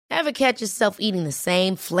Ever catch yourself eating the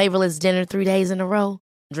same flavorless dinner 3 days in a row?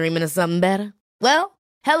 Dreaming of something better? Well,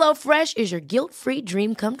 HelloFresh is your guilt-free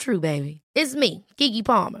dream come true, baby. It's me, Keke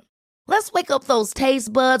Palmer. Let's wake up those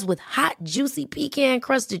taste buds with hot, juicy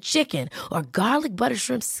pecan-crusted chicken or garlic butter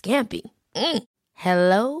shrimp scampi.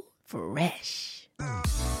 Hello Fresh.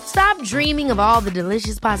 Stop dreaming of all the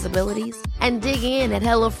delicious possibilities and dig in at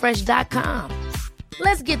HelloFresh.com.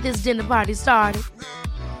 Let's get this dinner party started.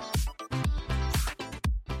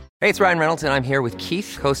 Hey, it's Ryan Reynolds, and I'm here with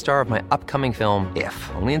Keith, co-star of my upcoming film,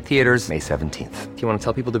 If, only in theaters May 17th. Do you want to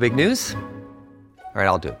tell people the big news? All right,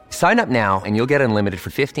 I'll do it. Sign up now and you'll get unlimited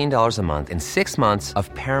for $15 a month and 6 months of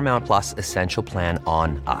Paramount Plus Essential Plan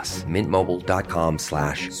on us.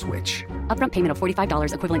 MintMobile.com/switch. Upfront payment of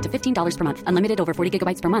 $45 equivalent to $15 per month. Unlimited over 40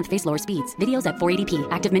 gigabytes per month. Face lower speeds. Videos at 480p.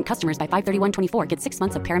 Active Mint customers by 531.24 get 6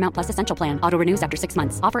 months of Paramount Plus Essential Plan. Auto renews after 6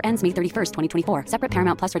 months. Offer ends May 31st, 2024. Separate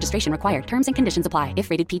Paramount Plus registration required. Terms and conditions apply if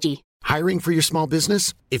rated PG. Hiring for your small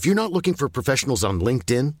business? If you're not looking for professionals on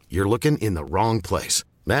LinkedIn, you're looking in the wrong place.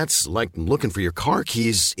 That's like looking for your car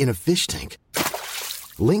keys in a fish tank.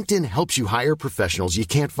 LinkedIn helps you hire professionals you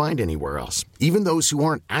can't find anywhere else, even those who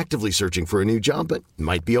aren't actively searching for a new job but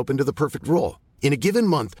might be open to the perfect role. In a given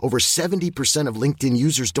month, over 70% of LinkedIn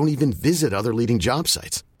users don't even visit other leading job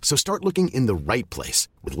sites. So start looking in the right place.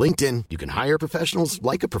 With LinkedIn, you can hire professionals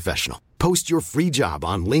like a professional. Post your free job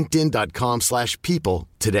on linkedin.com/people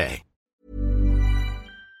today.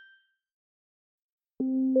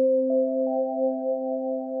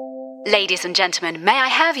 Ladies and gentlemen, may I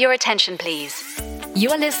have your attention, please? You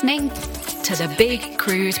are listening to the Big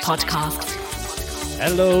Cruise Podcast.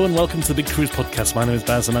 Hello and welcome to the Big Cruise Podcast. My name is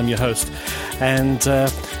Baz and I'm your host. And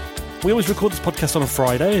we always record this podcast on a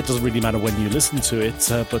Friday. It doesn't really matter when you listen to it.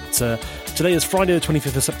 But today is Friday the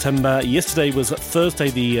 25th of September. Yesterday was Thursday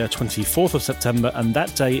the 24th of September. And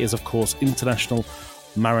that day is, of course, International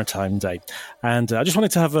Maritime Day. And I just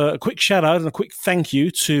wanted to have a quick shout out and a quick thank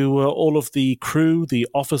you to all of the crew, the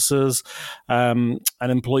officers and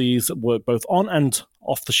employees that work both on and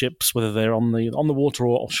off the ships, whether they're on the water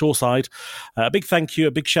or shoreside. A big thank you,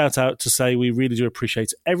 a big shout out to say we really do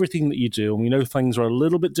appreciate everything that you do. And we know things are a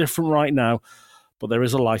little bit different right now, but there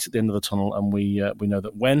is a light at the end of the tunnel, and we know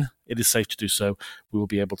that when it is safe to do so, we will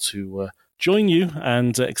be able to join you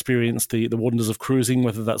and experience the wonders of cruising,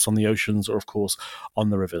 whether that's on the oceans or, of course, on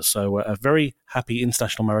the rivers. So a very happy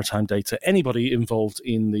International Maritime Day to anybody involved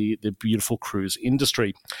in the beautiful cruise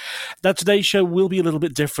industry. Now, today's show will be a little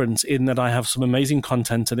bit different in that I have some amazing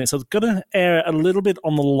content, and it's going to air a little bit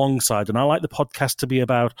on the long side. And I like the podcast to be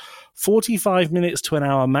about 45 minutes to an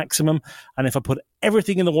hour maximum. And if I put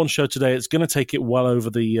everything in the one show today, it's going to take it well over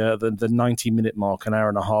the 90-minute mark, an hour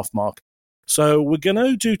and a half mark. So we're going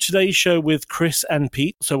to do today's show with Chris and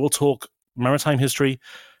Pete. So we'll talk maritime history,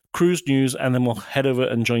 cruise news, and then we'll head over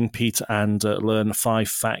and join Pete and learn 5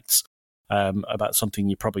 facts about something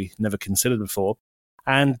you probably never considered before.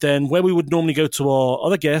 And then where we would normally go to our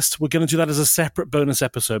other guest, we're going to do that as a separate bonus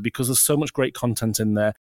episode because there's so much great content in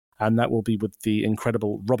there. And that will be with the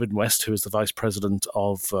incredible Robin West, who is the Vice President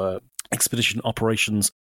of Expedition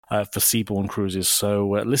Operations for Seabourn Cruises.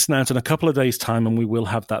 So listen out in a couple of days' time and we will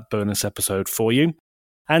have that bonus episode for you.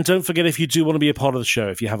 And don't forget, if you do want to be a part of the show,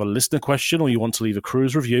 if you have a listener question or you want to leave a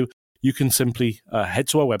cruise review, you can simply head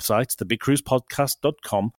to our website,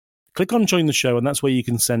 thebigcruisepodcast.com, click on Join the Show, and that's where you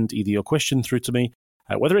can send either your question through to me,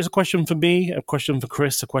 whether it's a question for me, a question for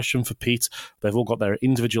Chris, a question for Pete. They've all got their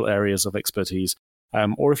individual areas of expertise.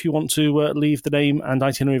 Or if you want to leave the name and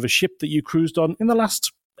itinerary of a ship that you cruised on in the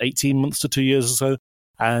last 18 months to 2 years or so,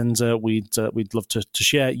 and we'd love to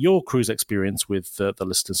share your cruise experience with the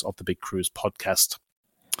listeners of the Big Cruise Podcast.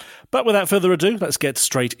 But without further ado, let's get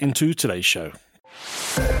straight into today's show.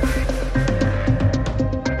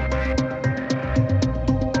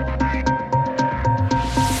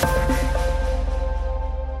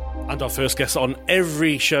 And our first guest on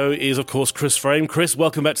every show is, of course, Chris Frame. Chris,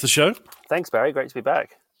 welcome back to the show. Thanks, Barry. Great to be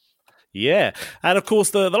back. Yeah. And of course,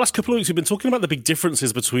 the last couple of weeks we've been talking about the big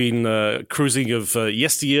differences between cruising of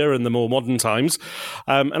yesteryear and the more modern times.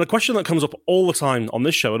 And a question that comes up all the time on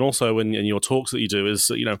this show and also in your talks that you do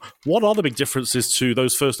is, what are the big differences to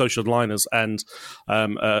those first ocean liners and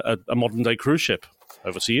a modern day cruise ship?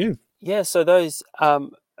 Over to you. Yeah, so those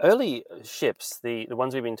early ships, the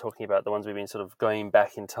ones we've been talking about, the ones we've been sort of going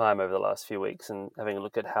back in time over the last few weeks and having a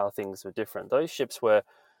look at how things were different. Those ships were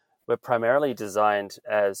primarily designed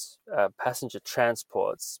as passenger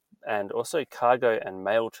transports and also cargo and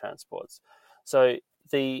mail transports. So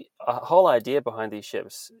the whole idea behind these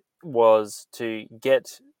ships was to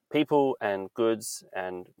get people and goods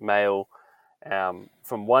and mail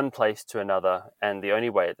from one place to another, and the only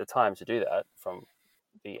way at the time to do that from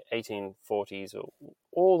the 1840s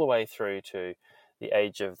all the way through to the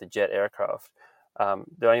age of the jet aircraft.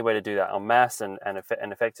 The only way to do that en masse and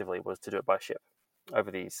effectively was to do it by ship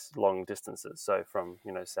over these long distances. So from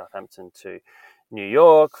Southampton to New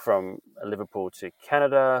York, from Liverpool to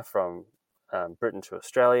Canada, from Britain to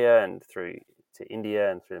Australia, and through to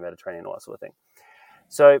India and through the Mediterranean, all that sort of thing.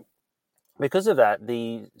 So because of that,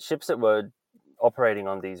 the ships that were operating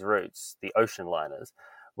on these routes, the ocean liners,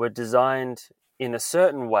 were designed in a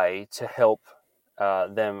certain way to help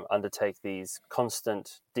them undertake these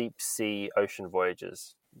constant deep sea ocean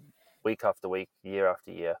voyages week after week, year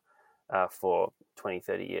after year, for 20,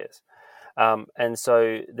 30 years. And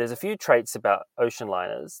so there's a few traits about ocean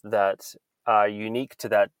liners that are unique to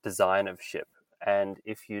that design of ship. And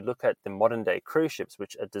if you look at the modern day cruise ships,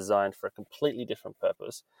 which are designed for a completely different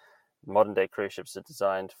purpose, modern day cruise ships are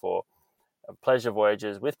designed for pleasure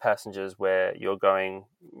voyages with passengers where you're going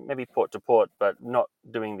maybe port to port, but not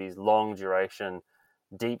doing these long duration,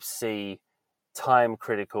 deep sea, time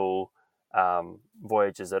critical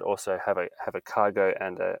voyages that also have a cargo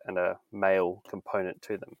and a mail component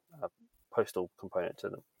to them, a postal component to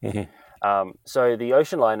them. Mm-hmm. So the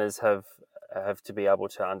ocean liners have to be able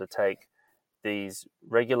to undertake these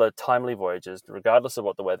regular timely voyages, regardless of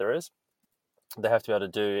what the weather is. They have to be able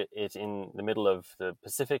to do it in the middle of the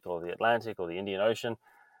Pacific or the Atlantic or the Indian Ocean,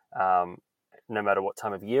 no matter what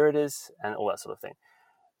time of year it is, and all that sort of thing.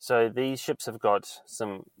 So these ships have got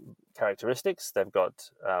some characteristics. They've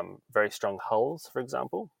got very strong hulls, for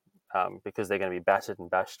example, because they're going to be battered and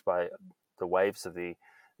bashed by the waves of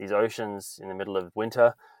these oceans in the middle of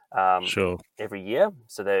winter every year.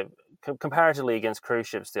 So they're comparatively against cruise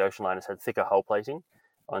ships, the ocean liners had thicker hull plating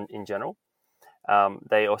in general.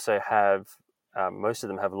 They also have, most of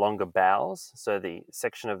them have longer bows. So the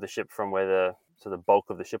section of the ship from where the bulk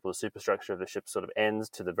of the ship or the superstructure of the ship sort of ends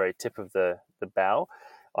to the very tip of the bow.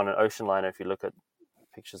 On an ocean liner, if you look at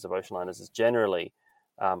pictures of ocean liners, is generally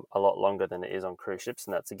a lot longer than it is on cruise ships.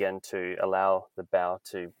 And that's, again, to allow the bow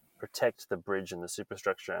to protect the bridge and the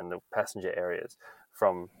superstructure and the passenger areas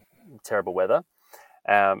from terrible weather.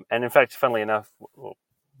 And in fact, funnily enough, well,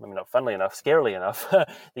 maybe not funnily enough, scarily enough,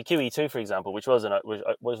 the QE2, for example, which was an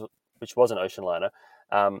ocean liner,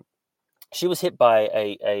 she was hit by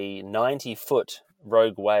a 90-foot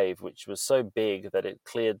rogue wave, which was so big that it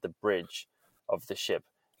cleared the bridge of the ship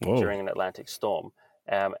during an Atlantic storm.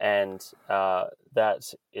 And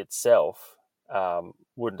that itself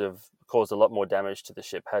would have caused a lot more damage to the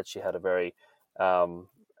ship had she had a very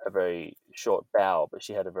short bow, but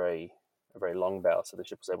she had a very long bow, so the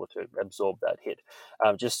ship was able to absorb that hit.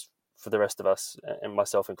 Just for the rest of us, and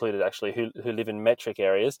myself included, actually, who live in metric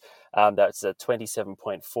areas, that's a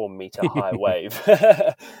 27.4 meter high wave.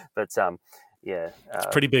 But it's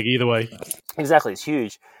pretty big either way. Exactly, it's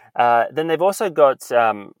huge. Then they've also got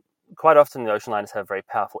quite often the ocean liners have very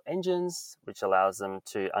powerful engines, which allows them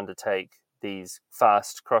to undertake these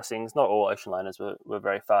fast crossings. Not all ocean liners were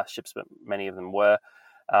very fast ships, but many of them were.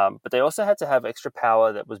 But they also had to have extra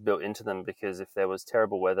power that was built into them, because if there was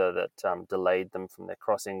terrible weather that delayed them from their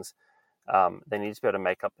crossings, they needed to be able to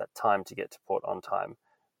make up that time to get to port on time.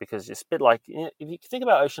 Because it's a bit like, if you think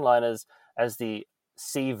about ocean liners as the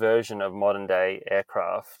sea version of modern day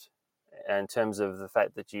aircraft, in terms of the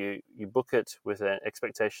fact that you book it with an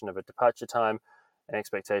expectation of a departure time, an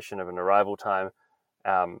expectation of an arrival time.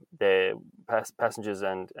 Their passengers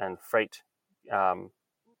and freight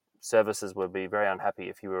services would be very unhappy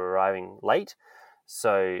if you were arriving late.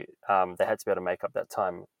 So they had to be able to make up that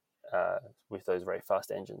time with those very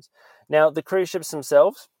fast engines. Now, the cruise ships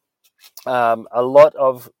themselves, a lot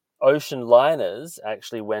of ocean liners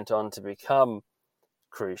actually went on to become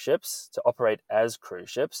cruise ships, to operate as cruise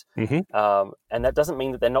ships. Mm-hmm. And that doesn't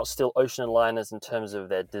mean that they're not still ocean liners in terms of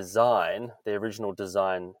their design. The original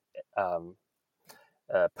design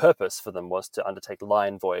purpose for them was to undertake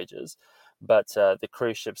line voyages. But the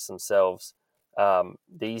cruise ships themselves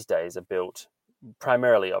these days are built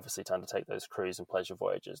primarily, obviously, to undertake those cruise and pleasure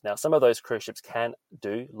voyages. Now, some of those cruise ships can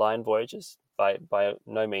do line voyages. By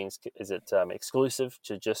no means is it exclusive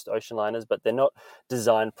to just ocean liners, but they're not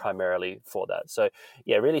designed primarily for that. So,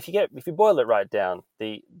 yeah, really, if you boil it right down,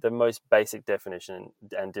 the most basic definition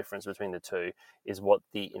and difference between the two is what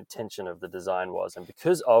the intention of the design was. And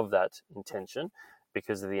because of that intention,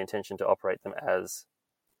 because of the intention to operate them as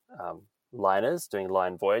liners doing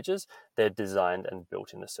line voyages, they're designed and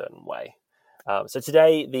built in a certain way. So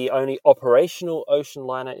today, the only operational ocean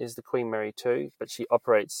liner is the Queen Mary 2, but she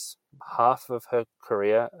operates half of her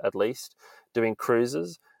career, at least, doing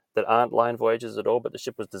cruises that aren't line voyages at all, but the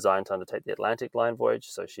ship was designed to undertake the Atlantic line voyage,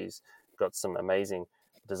 so she's got some amazing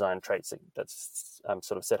design traits that's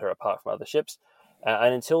sort of set her apart from other ships.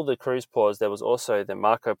 And until the cruise pause, there was also the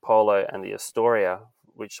Marco Polo and the Astoria,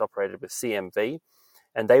 which operated with CMV,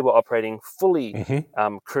 and they were operating fully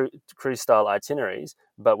cruise-style itineraries,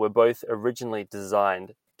 but were both originally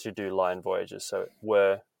designed to do line voyages, so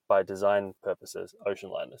were, by design purposes, ocean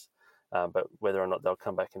liners. But whether or not they'll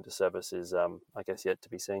come back into service is, I guess, yet to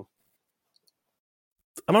be seen.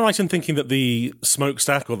 Am I right in thinking that the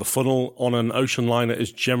smokestack or the funnel on an ocean liner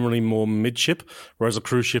is generally more midship, whereas a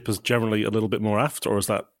cruise ship is generally a little bit more aft, or is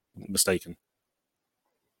that mistaken?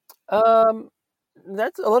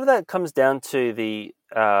 That's a lot of that comes down to the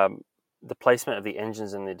placement of the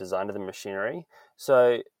engines and the design of the machinery.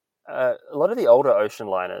 So a lot of the older ocean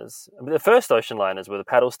liners, the first ocean liners were the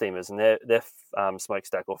paddle steamers, and their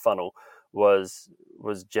smokestack or funnel was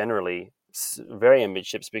generally very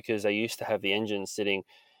amidships, because they used to have the engine sitting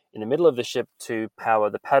in the middle of the ship to power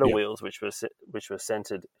the paddle wheels, which were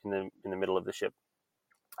centered in the middle of the ship.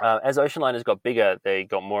 As ocean liners got bigger, they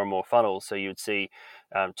got more and more funnels. So you would see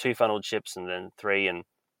 2 funneled ships, and then 3, and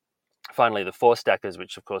finally the 4 stackers,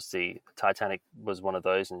 which of course the Titanic was one of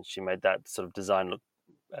those, and she made that sort of design look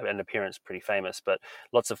and appearance pretty famous. But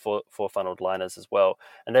lots of 4 funneled liners as well,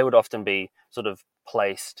 and they would often be sort of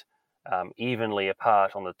placed evenly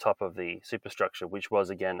apart on the top of the superstructure, which was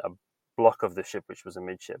again a block of the ship, which was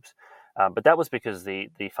amidships. But that was because the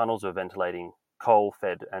funnels were ventilating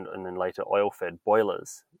coal-fed and then later oil-fed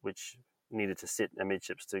boilers, which needed to sit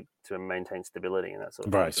amidships to maintain stability and that sort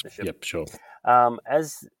of thing. Right. The ship. Yep. Sure.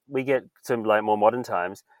 As we get to like more modern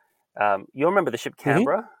times, you'll remember the ship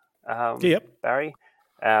Canberra, Barry.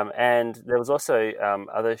 And there was also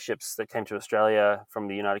other ships that came to Australia from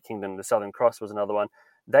the United Kingdom. The Southern Cross was another one.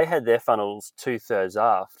 They had their funnels 2/3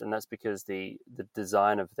 aft, and that's because the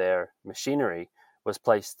design of their machinery was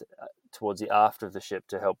placed towards the aft of the ship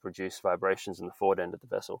to help reduce vibrations in the forward end of the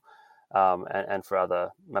vessel, and for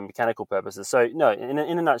other mechanical purposes. So, no, in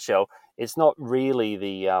a nutshell, it's not really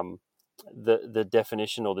the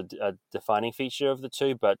definition or the defining feature of the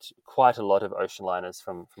two, but quite a lot of ocean liners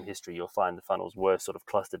from history, you'll find the funnels were sort of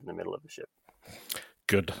clustered in the middle of the ship.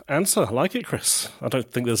 Good answer. I like it, Chris. I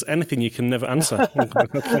don't think there's anything you can never answer.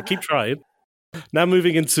 Keep trying. Now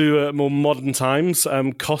moving into more modern times,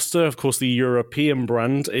 Costa, of course the European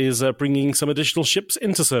brand, is bringing some additional ships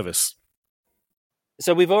into service.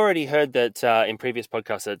 So we've already heard that in previous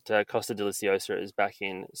podcasts that Costa Deliciosa is back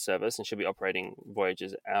in service and she'll be operating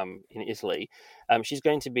voyages in Italy. She's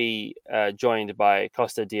going to be joined by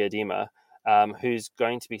Costa Diadema, who's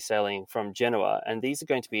going to be sailing from Genoa. And these are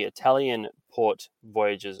going to be Italian port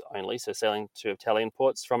voyages only, so sailing to Italian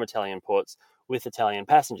ports from Italian ports with Italian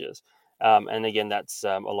passengers. And again, that's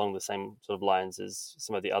along the same sort of lines as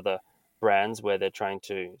some of the other brands, where they're trying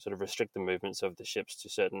to sort of restrict the movements of the ships to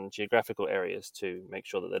certain geographical areas to make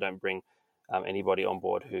sure that they don't bring anybody on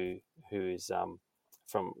board who is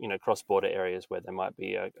from cross-border areas where there might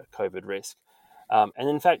be a COVID risk. And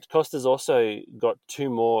in fact, Costa's also got 2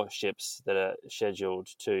 more ships that are scheduled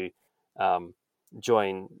to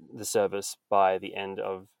join the service by the end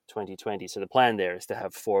of 2020. So the plan there is to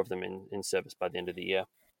have 4 of them in service by the end of the year.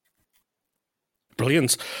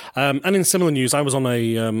 Brilliant. And in similar news, I was on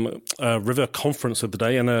a river conference the other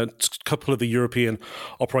day, and a couple of the European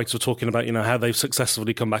operators were talking about, how they've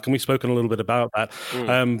successfully come back, and we've spoken a little bit about that.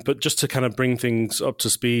 But just to kind of bring things up to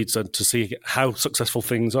speed and to see how successful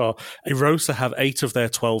things are, Erosa have 8 of their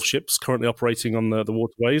 12 ships currently operating on the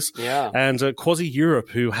waterways. Yeah. And Quasi Europe,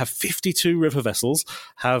 who have 52 river vessels,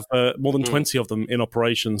 have more than 20 of them in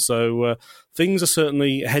operation. So things are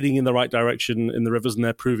certainly heading in the right direction in the rivers, and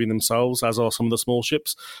they're proving themselves, as are some of the small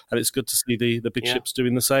ships. And it's good to see the big ships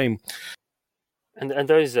doing the same. And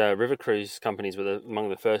those river cruise companies were among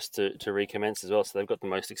the first to recommence as well, so they've got the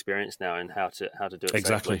most experience now in how to do it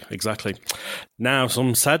safely. Exactly. Now,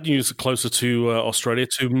 some sad news closer to Australia.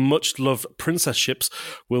 2 much-loved princess ships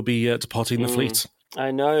will be departing the fleet.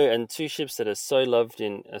 I know, and 2 ships that are so loved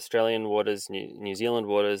in Australian waters, New Zealand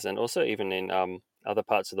waters, and also even in other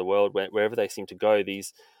parts of the world, wherever they seem to go.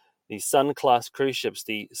 These Sun-class cruise ships,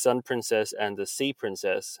 the Sun Princess and the Sea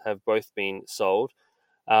Princess, have both been sold.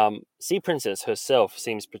 Sea Princess herself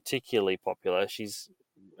seems particularly popular. She's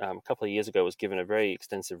a couple of years ago was given a very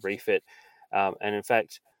extensive refit, and in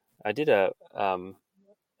fact, I did a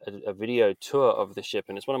video tour of the ship,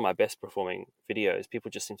 and it's one of my best performing videos. People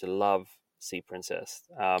just seem to love Sea Princess.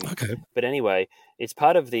 Okay. But anyway, it's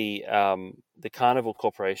part of the Carnival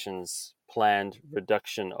Corporation's planned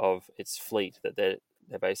reduction of its fleet, that they're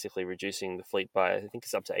basically reducing the fleet by, I think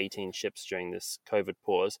it's up to 18 ships during this COVID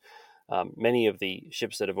pause. Many of the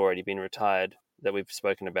ships that have already been retired that we've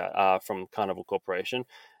spoken about are from Carnival Corporation,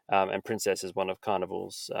 and Princess is one of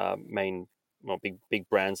Carnival's main, big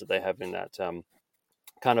brands that they have in that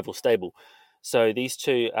Carnival stable. So these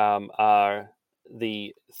two are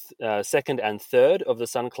the second and third of the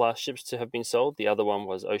Sun class ships to have been sold. The other one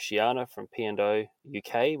was Oceania from P&O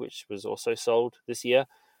UK, which was also sold this year,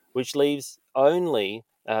 which leaves only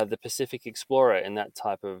the Pacific Explorer in that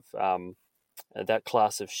type of that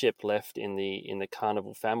class of ship left in the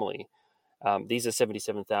Carnival family. These are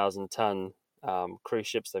 77,000 ton cruise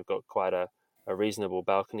ships. They've got quite a reasonable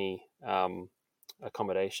balcony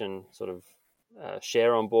accommodation sort of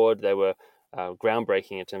share on board. They were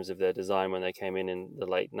groundbreaking in terms of their design when they came in the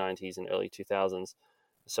late 90s and early 2000s.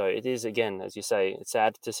 So it is, again, as you say, it's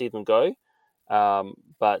sad to see them go.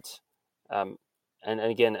 But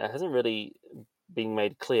again, it hasn't really been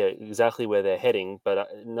made clear exactly where they're heading, but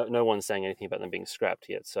no one's saying anything about them being scrapped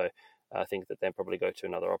yet. So I think that they'll probably go to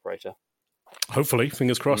another operator. Hopefully,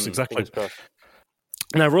 fingers crossed, exactly. Fingers crossed.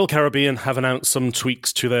 Now, Royal Caribbean have announced some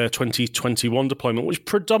tweaks to their 2021 deployment, which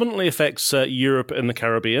predominantly affects Europe and the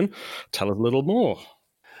Caribbean. Tell us a little more.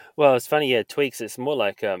 Well, it's funny, tweaks. It's more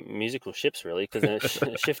like musical ships, really, because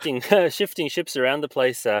they're shifting ships around the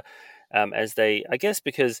place as they, I guess,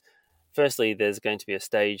 because firstly, there's going to be a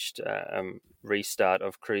staged restart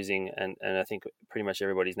of cruising, and I think pretty much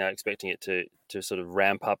everybody's now expecting it to sort of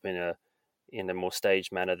ramp up in a more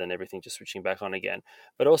staged manner than everything just switching back on again.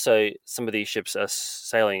 But also, some of these ships are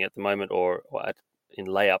sailing at the moment or in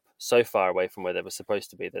layup so far away from where they were supposed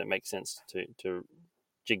to be that it makes sense to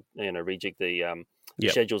rejig the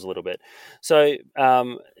schedules a little bit. So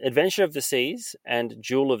Adventure of the Seas and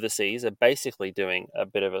Jewel of the Seas are basically doing a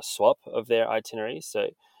bit of a swap of their itineraries. So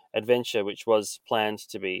Adventure, which was planned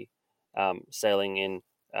to be sailing in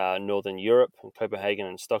Northern Europe, in Copenhagen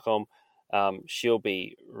and Stockholm, she'll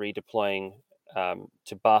be redeploying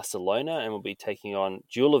to Barcelona and will be taking on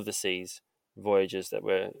Jewel of the Seas voyages that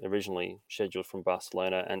were originally scheduled from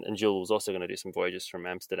Barcelona. And Jewel was also going to do some voyages from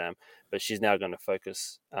Amsterdam, but she's now going to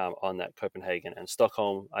focus on that Copenhagen and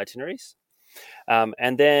Stockholm itineraries.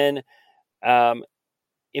 And then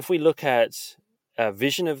if we look at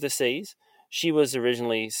Vision of the Seas, she was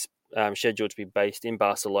originally scheduled to be based in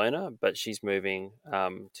Barcelona, but she's moving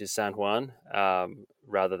to San Juan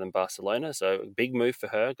rather than Barcelona. So a big move for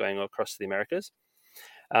her going across to the Americas.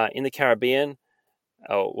 In the Caribbean,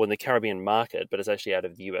 in the Caribbean market, but it's actually out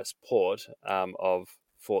of the US port of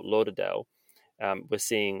Fort Lauderdale, we're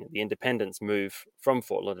seeing the Independence move from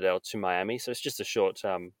Fort Lauderdale to Miami. So it's just a short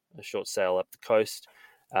sail up the coast.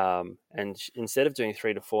 And instead of doing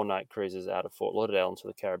 3 to 4 night cruises out of Fort Lauderdale into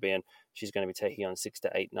the Caribbean, she's going to be taking on 6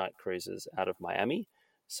 to 8 night cruises out of Miami.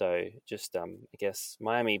 So just, I guess,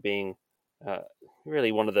 Miami being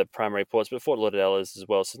really one of the primary ports, but Fort Lauderdale is as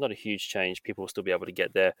well. So it's not a huge change. People will still be able to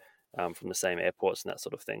get there from the same airports and that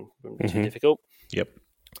sort of thing. Wouldn't be too difficult. Yep.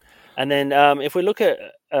 And then if we look at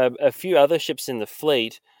a few other ships in the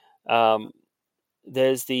fleet,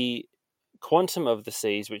 there's the Quantum of the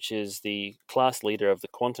Seas, which is the class leader of the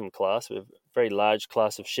Quantum class, with a very large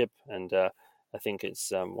class of ship, and I think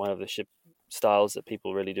it's one of the ship styles that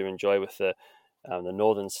people really do enjoy, with the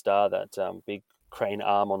Northern Star, that big crane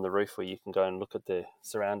arm on the roof where you can go and look at the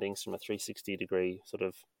surroundings from a 360-degree sort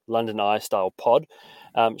of London Eye style pod.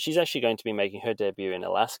 She's actually going to be making her debut in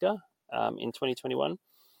Alaska in 2021,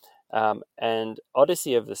 and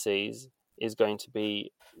Odyssey of the Seas is going to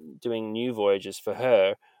be doing new voyages for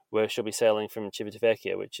her, where she'll be sailing from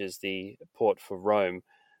Civitavecchia, which is the port for Rome.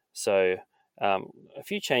 So a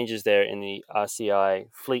few changes there in the RCI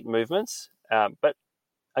fleet movements. But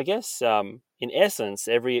I guess in essence,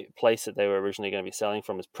 every place that they were originally going to be sailing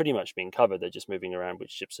from is pretty much being covered. They're just moving around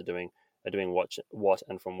which ships are doing what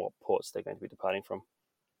and from what ports they're going to be departing from.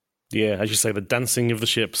 Yeah, as you say, the dancing of the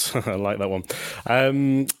ships. I like that one.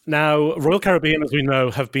 Now, Royal Caribbean, as we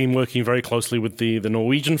know, have been working very closely with the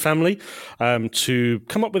Norwegian family to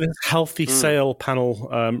come up with a healthy sail panel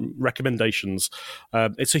recommendations.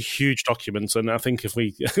 It's a huge document, and I think if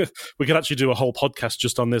we we could actually do a whole podcast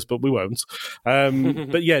just on this, but we won't.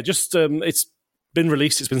 But yeah, just it's been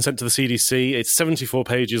released. It's been sent to the CDC. It's 74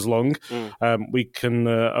 pages long. We can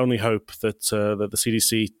only hope that the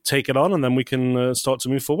CDC take it on, and then we can start to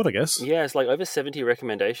move forward, I guess. Yeah, it's like over 70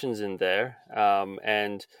 recommendations in there.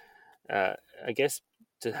 And I guess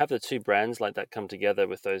to have the two brands like that come together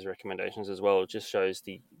with those recommendations as well, just shows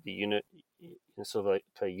the unit, sort of like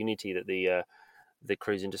a unity that the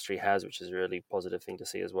cruise industry has, which is a really positive thing to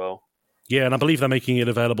see as well. Yeah, and I believe they're making it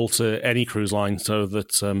available to any cruise line so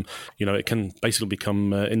that it can basically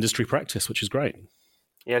become industry practice, which is great.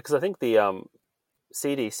 Yeah, because I think the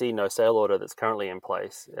CDC no sail order that's currently in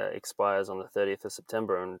place expires on the 30th of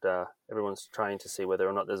September, and everyone's trying to see whether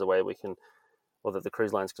or not there's a way we can, or that the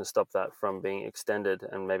cruise lines can stop that from being extended,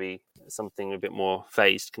 and maybe something a bit more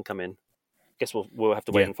phased can come in. guess we'll have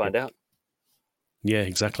to wait and find out. Yeah,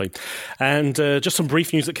 exactly. And just some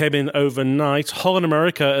brief news that came in overnight. Holland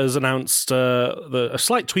America has announced a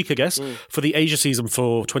slight tweak, I guess, for the Asia season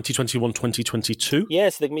for 2021-2022.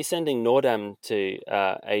 Yes, they're going to be sending Nordam to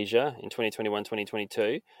Asia in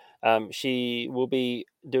 2021-2022. She will be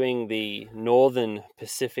doing the Northern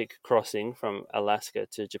Pacific crossing from Alaska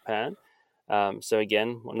to Japan. So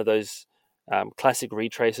again, one of those classic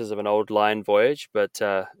retraces of an old line voyage, but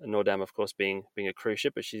Nordam, of course, being a cruise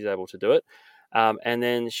ship, but she's able to do it. And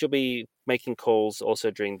then she'll be making calls also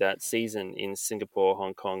during that season in Singapore,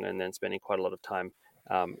 Hong Kong, and then spending quite a lot of time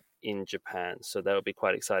in Japan. So that will be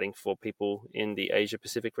quite exciting for people in the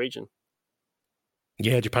Asia-Pacific region.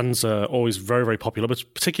 Yeah, Japan's always very, very popular, but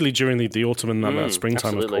particularly during the autumn and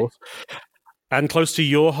springtime, absolutely. of course. And close to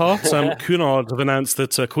your heart, Cunard have announced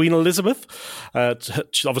that Queen Elizabeth,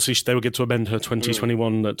 obviously they will get to amend her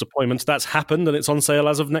 2021 deployment. That's happened, and it's on sale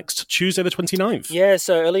as of next Tuesday, the 29th. Yeah,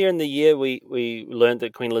 so earlier in the year, we learned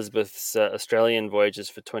that Queen Elizabeth's Australian voyages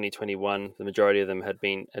for 2021, the majority of them had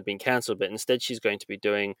been cancelled, but instead she's going to be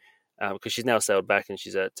doing, because she's now sailed back and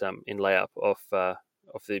she's at in layup off the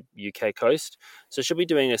UK coast. So she'll be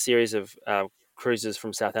doing a series of cruises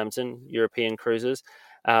from Southampton, European cruises,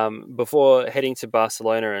 before heading to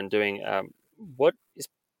Barcelona and doing what is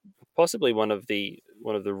possibly one of the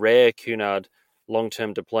rare Cunard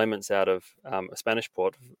long-term deployments out of a Spanish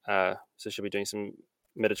port. So she'll be doing some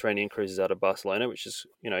Mediterranean cruises out of Barcelona, which is,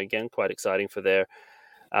 again, quite exciting for their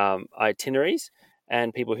itineraries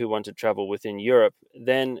and people who want to travel within Europe.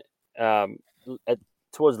 Then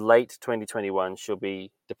towards late 2021, she'll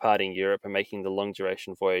be departing Europe and making the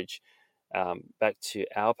long-duration voyage back to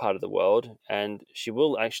our part of the world, and she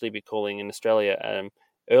will actually be calling in Australia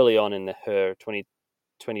early on in her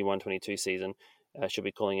 2021-22 season. She'll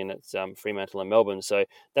be calling in at Fremantle and Melbourne, so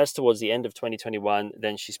that's towards the end of 2021.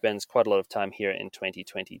 Then she spends quite a lot of time here in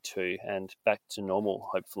 2022 and back to normal,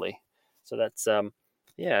 hopefully. So that's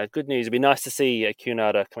good news. It'd be nice to see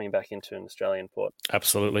Cunard coming back into an Australian port.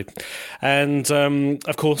 Absolutely. And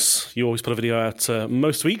of course, you always put a video out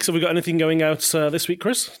most weeks. Have we got anything going out this week,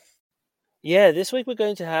 Chris? Yeah, this week we're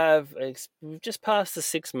going to have, we've just passed the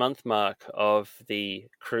 6-month mark of the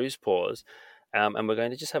cruise pause, and we're going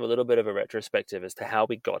to just have a little bit of a retrospective as to how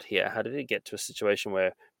we got here. How did it get to a situation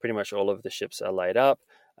where pretty much all of the ships are laid up?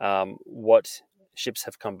 What ships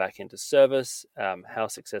have come back into service? How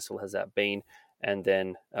successful has that been? And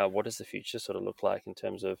then what does the future sort of look like in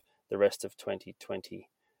terms of the rest of 2020,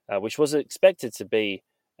 which was expected to be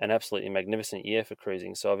an absolutely magnificent year for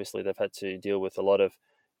cruising. So obviously they've had to deal with a lot of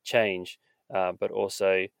change. But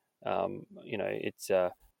also, it's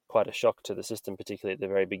quite a shock to the system, particularly at the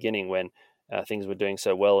very beginning when things were doing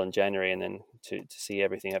so well in January, and then to see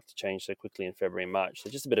everything have to change so quickly in February and March. So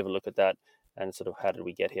just a bit of a look at that and sort of how did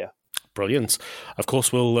we get here. Brilliant. Of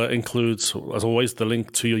course, we'll include, as always, the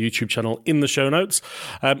link to your YouTube channel in the show notes.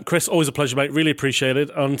 Chris, always a pleasure, mate. Really appreciate it.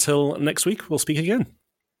 Until next week, we'll speak again.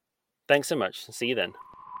 Thanks so much. See you then.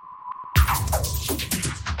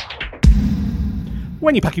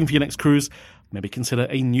 When you're packing for your next cruise, maybe consider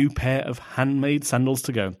a new pair of handmade sandals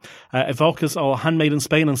to go. Evoca's are handmade in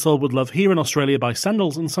Spain and sold with love here in Australia by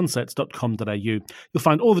sandalsandsunsets.com.au. You'll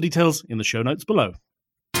find all the details in the show notes below.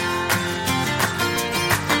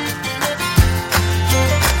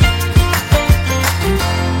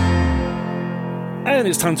 And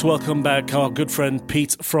it's time to welcome back our good friend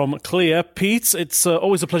Pete from Clear. Pete, it's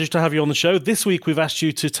always a pleasure to have you on the show. This week we've asked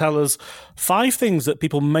you to tell us 5 things that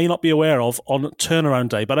people may not be aware of on turnaround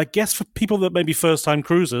day. But I guess for people that may be first-time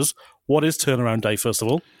cruisers, what is turnaround day, first of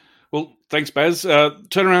all? Well, thanks, Baz.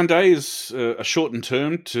 Turnaround day is a shortened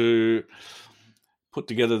term to put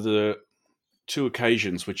together the 2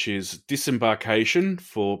 occasions, which is disembarkation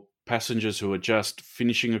for passengers who are just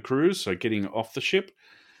finishing a cruise, so getting off the ship.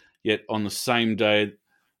 Yet on the same day,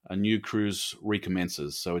 a new cruise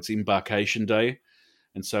recommences. So it's embarkation day.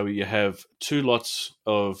 And so you have 2 lots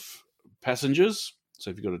of passengers.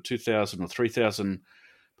 So if you've got a 2,000 or 3,000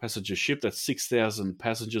 passenger ship, that's 6,000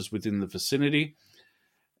 passengers within the vicinity.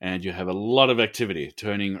 And you have a lot of activity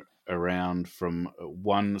turning around from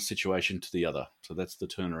one situation to the other. So that's the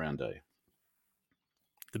turnaround day.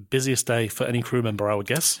 The busiest day for any crew member, I would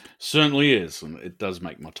guess. Certainly is. And it does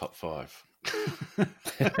make my top 5.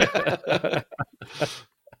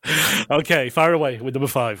 Okay, fire away with number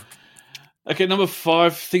 5. Okay, number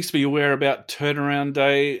 5, things to be aware about turnaround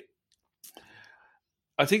day.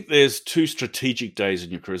 I think there's 2 strategic days in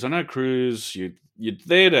your cruise. I know cruise, you're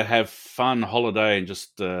there to have fun, holiday, and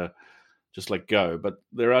just let go. But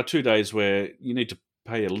there are 2 days where you need to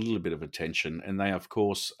pay a little bit of attention, and they, of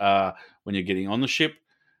course, are when you're getting on the ship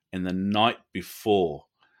and the night before.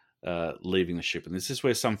 leaving the ship. And this is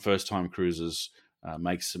where some first-time cruisers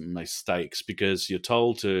make some mistakes, because you're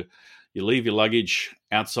told to you leave your luggage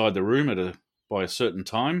outside the room by a certain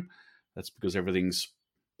time. That's because everything's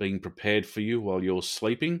being prepared for you while you're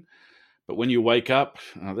sleeping. But when you wake up,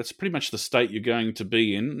 that's pretty much the state you're going to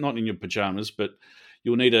be in, not in your pajamas, but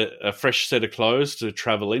you'll need a fresh set of clothes to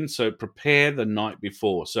travel in. So prepare the night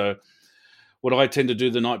before. So what I tend to do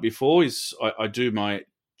the night before is I do my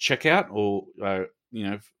checkout, or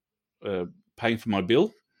paying for my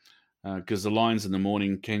bill, because the lines in the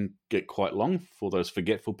morning can get quite long for those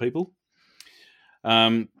forgetful people.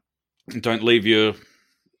 Don't leave your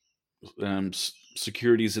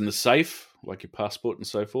securities in the safe, like your passport and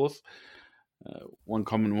so forth. One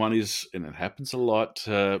common one is, and it happens a lot,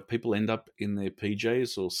 people end up in their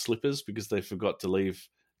PJs or slippers because they forgot to leave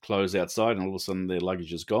clothes outside, and all of a sudden their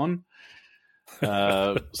luggage is gone.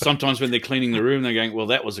 Sometimes when they're cleaning the room, they're going, well,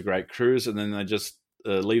 that was a great cruise, and then they just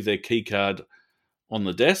leave their key card on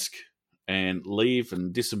the desk and leave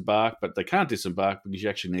and disembark, but they can't disembark because you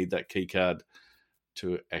actually need that key card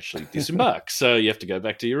to actually disembark. So you have to go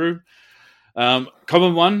back to your room.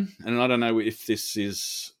 Common one, and I don't know if this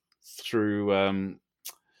is through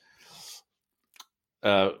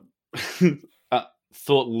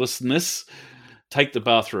thoughtlessness, take the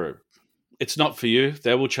bathrobe. It's not for you.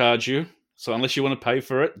 They will charge you. So unless you want to pay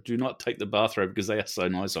for it, do not take the bathrobe, because they are so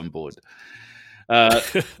nice on board.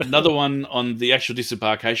 Another one, on the actual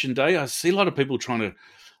disembarkation day, I see a lot of people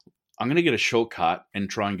I'm going to get a shortcut and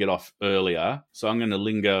try and get off earlier. So I'm going to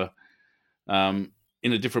linger in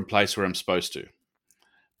a different place where I'm supposed to.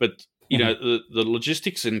 But, the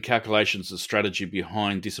logistics and calculations and strategy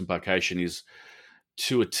behind disembarkation is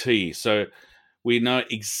to a T. So we know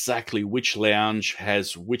exactly which lounge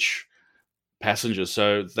has which passengers.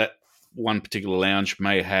 So that one particular lounge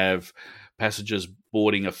may have passengers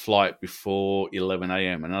boarding a flight before 11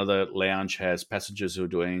 a.m. Another lounge has passengers who are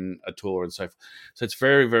doing a tour and so forth. So it's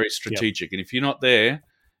very, very strategic. Yep. And if you're not there,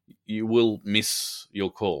 you will miss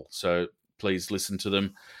your call. So please listen to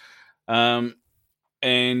them.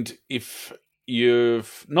 And if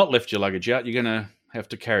you've not left your luggage out, you're going to have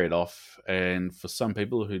to carry it off. And for some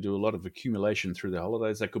people who do a lot of accumulation through their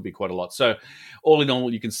holidays, that could be quite a lot. So all in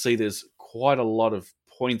all, you can see there's quite a lot of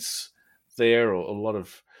points there, or a lot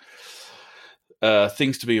of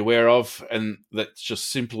things to be aware of, and that's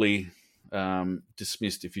just simply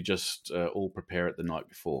dismissed if you just all prepare it the night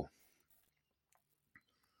before.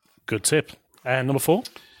 Good tip. And number 4?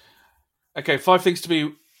 Okay, 5 things to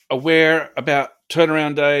be aware about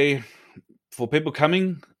turnaround day for people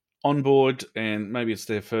coming on board, and maybe it's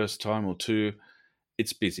their first time or two.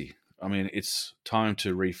 It's busy. I mean, it's time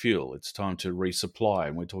to refuel. It's time to resupply,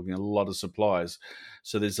 and we're talking a lot of supplies.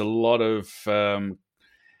 So there's a lot of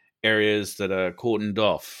areas that are cordoned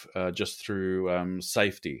off just through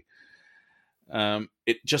safety.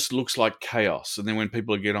 It just looks like chaos. And then when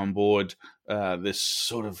people get on board, they're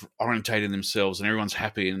sort of orientating themselves and everyone's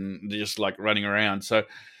happy and they're just like running around. So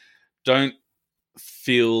don't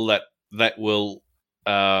feel that will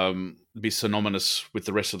be synonymous with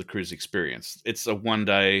the rest of the cruise experience. It's a one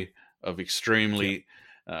day of extremely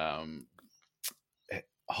high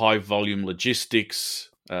volume logistics,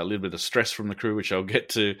 a little bit of stress from the crew, which I'll get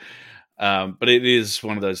to. But it is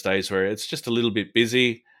one of those days where it's just a little bit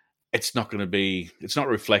busy. It's not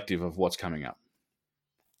reflective of what's coming up.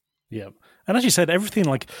 Yeah. And as you said, everything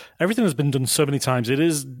has been done so many times. It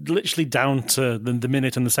is literally down to the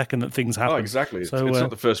minute and the second that things happen. Oh, exactly. So, it's not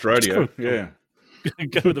the first rodeo. Yeah.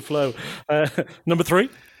 Go with the flow. Number 3?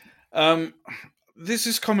 This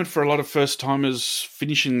is common for a lot of first-timers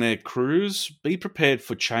finishing their cruise. Be prepared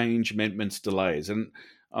for change, amendments, delays. And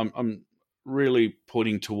I'm really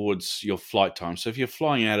pointing towards your flight time. So if you're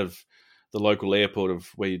flying out of the local airport of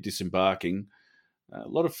where you're disembarking, a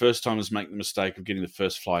lot of first-timers make the mistake of getting the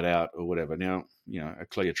first flight out or whatever. Now, a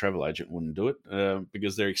clear travel agent wouldn't do it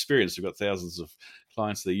because they're experienced. They've got thousands of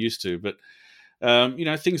clients they're used to. But,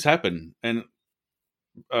 things happen. And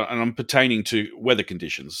I'm pertaining to weather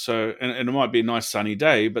conditions. So, and it might be a nice sunny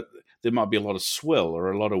day, but there might be a lot of swell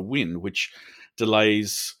or a lot of wind, which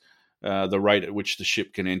delays the rate at which the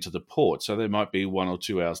ship can enter the port. So there might be 1 or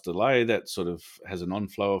 2 hours delay. That sort of has an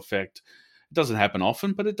on-flow effect. It doesn't happen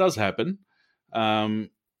often, but it does happen. And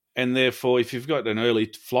therefore, if you've got an early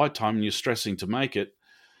flight time and you're stressing to make it,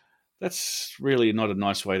 that's really not a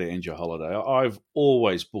nice way to end your holiday. I've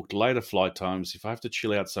always booked later flight times. If I have to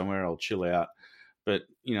chill out somewhere, I'll chill out. But,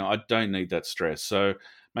 I don't need that stress. So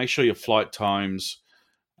make sure your flight times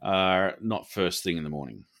are not first thing in the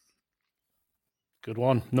morning. Good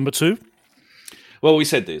one. Number 2? Well, we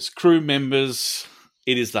said this. Crew members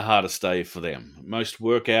it is the hardest day for them. Most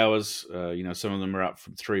work hours, some of them are up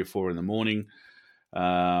from 3 or 4 in the morning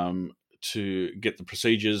to get the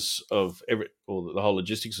procedures of the whole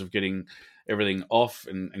logistics of getting everything off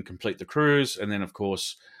and complete the cruise, and then of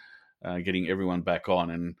course getting everyone back on.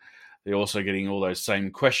 And they're also getting all those same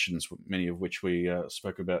questions, many of which we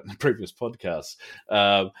spoke about in the previous podcast.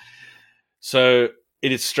 So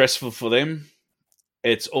it is stressful for them.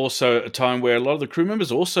 It's also a time where a lot of the crew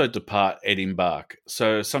members also depart and embark.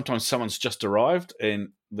 So sometimes someone's just arrived and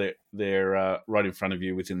they're right in front of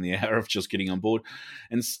you within the hour of just getting on board.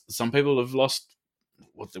 And some people have lost,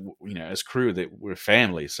 as crew, that we're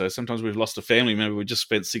family. So sometimes we've lost a family member. We just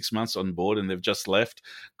spent 6 months on board and they've just left,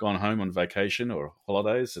 gone home on vacation or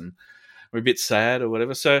holidays, and we're a bit sad or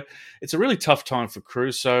whatever. So it's a really tough time for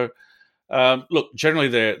crew. So look, generally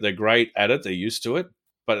they're great at it. They're used to it.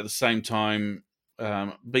 But at the same time,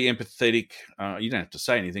 be empathetic. You don't have to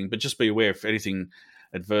say anything, but just be aware if anything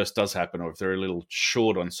adverse does happen, or if they're a little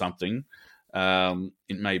short on something,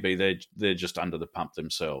 it may be they're just under the pump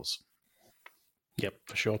themselves. Yep,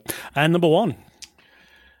 for sure. And number 1.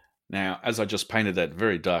 Now, as I just painted that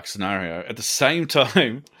very dark scenario, at the same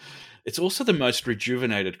time, it's also the most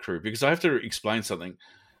rejuvenated crew, because I have to explain something.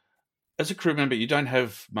 As a crew member, you don't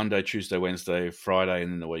have Monday, Tuesday, Wednesday, Friday,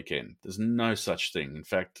 and then the weekend. There's no such thing. In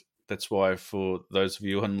fact, that's why for those of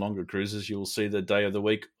you on longer cruises, you'll see the day of the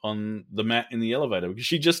week on the mat in the elevator,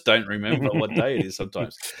 because you just don't remember what day it is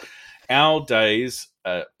sometimes. Our days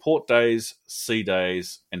are port days, sea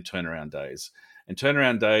days, and turnaround days. And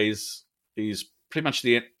turnaround days is pretty much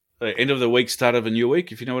the end of the week, start of a new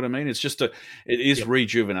week, if you know what I mean. It's just it is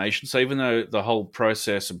rejuvenation. So even though the whole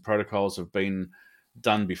process and protocols have been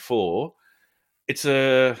done before, it's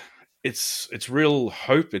real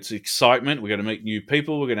hope. It's excitement. We're going to meet new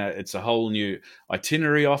people. It's a whole new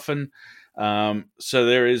itinerary often. So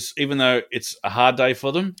there is, even though it's a hard day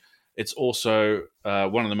for them, it's also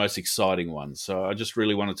one of the most exciting ones. So I just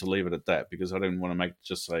really wanted to leave it at that, because I didn't want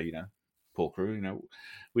to say, poor crew,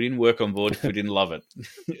 we didn't work on board if we didn't love it.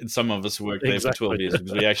 And some of us worked there for 12 years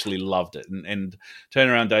because we actually loved it. And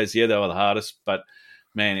turnaround days, they were the hardest, but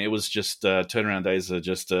man, it was just turnaround days are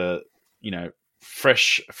just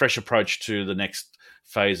fresh approach to the next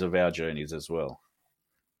phase of our journeys as well.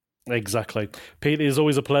 Exactly. Pete, it is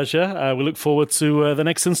always a pleasure. We look forward to the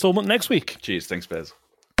next installment next week. Cheers. Thanks, Baz.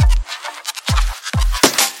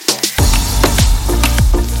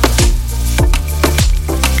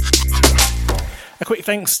 A quick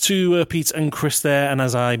thanks to Pete and Chris there, and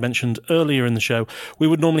as I mentioned earlier in the show, we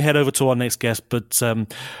would normally head over to our next guest, but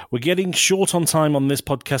we're getting short on time on this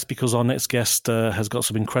podcast because our next guest has got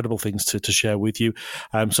some incredible things to share with you.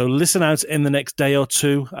 So listen out in the next day or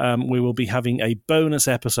two. We will be having a bonus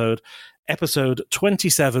episode. Episode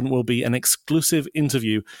 27 will be an exclusive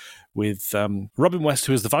interview with Robin West,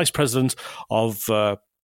 who is the Vice President of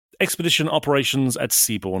Expedition Operations at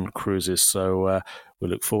Seabourn Cruises. So we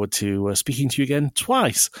look forward to speaking to you again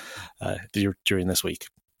twice during this week.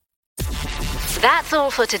 That's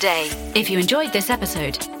all for today. If you enjoyed this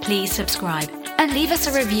episode, please subscribe and leave us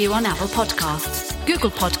a review on Apple Podcasts,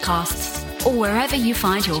 Google Podcasts, or wherever you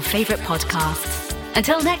find your favourite podcasts.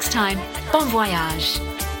 Until next time, bon voyage.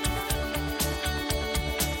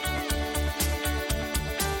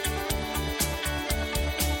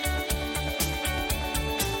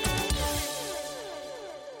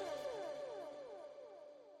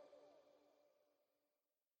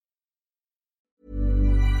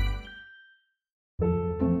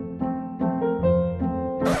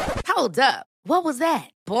 Hold up. What was that?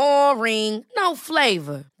 Boring. No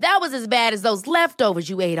flavor. That was as bad as those leftovers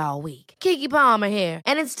you ate all week. Keke Palmer here.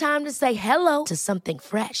 And it's time to say hello to something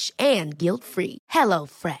fresh and guilt-free. Hello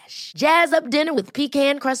Fresh. Jazz up dinner with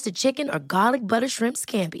pecan-crusted chicken or garlic butter shrimp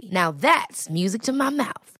scampi. Now that's music to my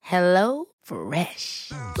mouth. Hello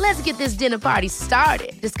Fresh. Let's get this dinner party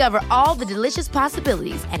started. Discover all the delicious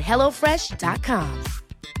possibilities at HelloFresh.com.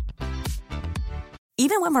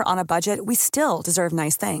 Even when we're on a budget, we still deserve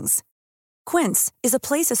nice things. Quince is a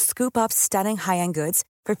place to scoop up stunning high-end goods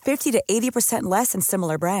for 50 to 80% less than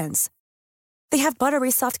similar brands. They have buttery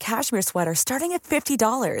soft cashmere sweaters starting at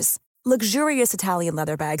 $50, luxurious Italian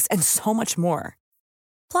leather bags, and so much more.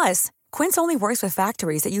 Plus, Quince only works with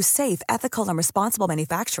factories that use safe, ethical, and responsible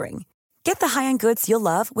manufacturing. Get the high-end goods you'll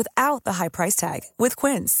love without the high price tag with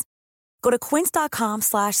Quince. Go to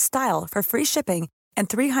quince.com/style for free shipping and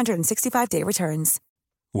 365-day returns.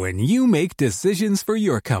 When you make decisions for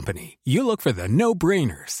your company, you look for the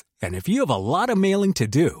no-brainers. And if you have a lot of mailing to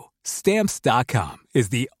do, Stamps.com is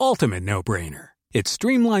the ultimate no-brainer. It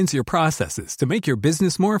streamlines your processes to make your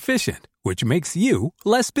business more efficient, which makes you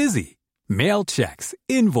less busy. Mail checks,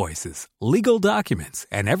 invoices, legal documents,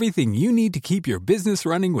 and everything you need to keep your business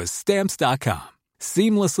running with Stamps.com.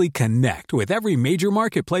 Seamlessly connect with every major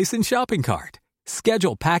marketplace and shopping cart.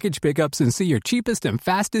 Schedule package pickups and see your cheapest and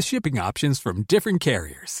fastest shipping options from different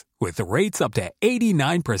carriers, with rates up to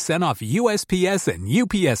 89% off USPS and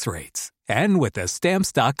UPS rates. And with the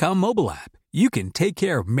Stamps.com mobile app, you can take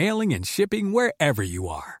care of mailing and shipping wherever you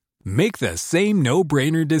are. Make the same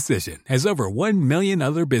no-brainer decision as over 1 million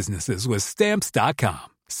other businesses with Stamps.com.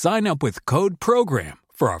 Sign up with code PROGRAM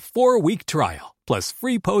for a 4-week trial, plus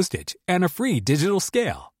free postage and a free digital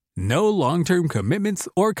scale. No long-term commitments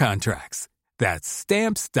or contracts. That's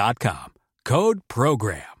Stamps.com. Code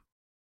PROGRAM.